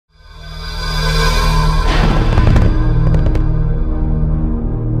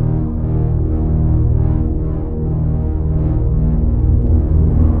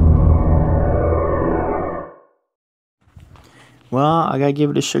Well, I gotta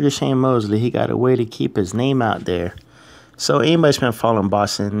give it to Sugar Shane Mosley. He got a way to keep his name out there. So anybody's been following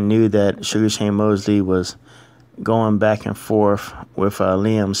boxing knew that Sugar Shane Mosley was going back and forth with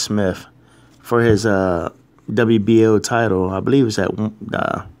Liam Smith for his WBO title. I believe it was that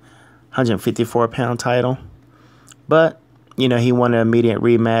 154-pound title. But, you know, he wanted an immediate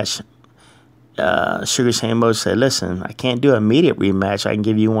rematch. Sugar Shane Mosley said, listen, I can't do an immediate rematch. I can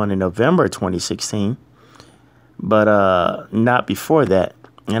give you one in November 2016. But not before that.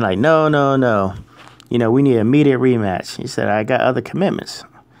 And like, no. You know, we need an immediate rematch. He said, I got other commitments.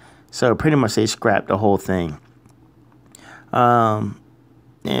 So pretty much they scrapped the whole thing. And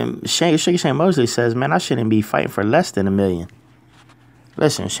Sugar Shane Mosley says, man, I shouldn't be fighting for less than $1 million.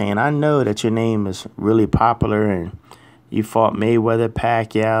 Listen, Shane, I know that your name is really popular and you fought Mayweather,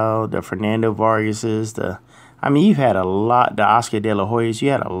 Pacquiao, the Fernando Vargases, I mean, you've had a lot, the Oscar De La Hoyas,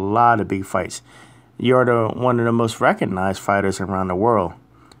 you had a lot of big fights. You're one of the most recognized fighters around the world.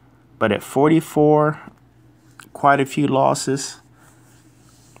 But at 44, quite a few losses.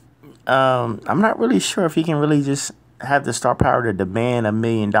 I'm not really sure if he can really just have the star power to demand $1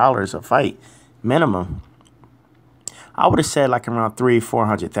 million a fight, minimum. I would have said like around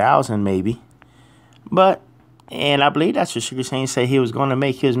 300,000-400,000 maybe. But, and I believe that's what Sugar Shane said he was going to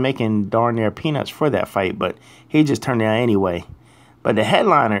make. He was making darn near peanuts for that fight, but he just turned it down anyway. But the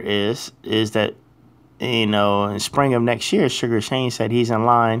headliner is that, you know, in spring of next year, Sugar Shane said he's in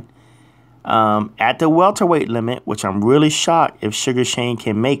line at the welterweight limit, which I'm really shocked if Sugar Shane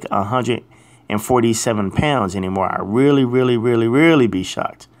can make 147 pounds anymore. I really be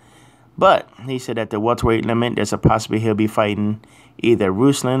shocked. But he said at the welterweight limit, there's a possibility he'll be fighting either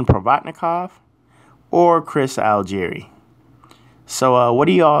Ruslan Provodnikov or Chris Algieri. So what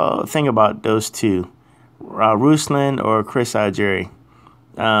do y'all think about those two? Ruslan or Chris Algieri?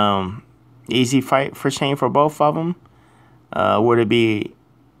 Easy fight for Shane for both of them? Would it be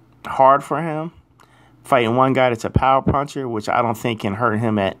hard for him fighting one guy that's a power puncher, which I don't think can hurt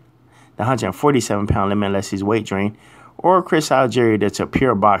him at the 147-pound limit unless he's weight drained, or Chris Algieri that's a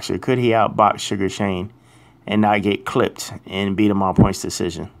pure boxer? Could he outbox Sugar Shane and not get clipped and beat him on points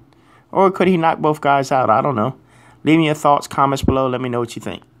decision? Or could he knock both guys out? I don't know. Leave me your thoughts, comments below. Let me know what you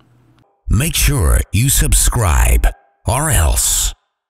think. Make sure you subscribe, or else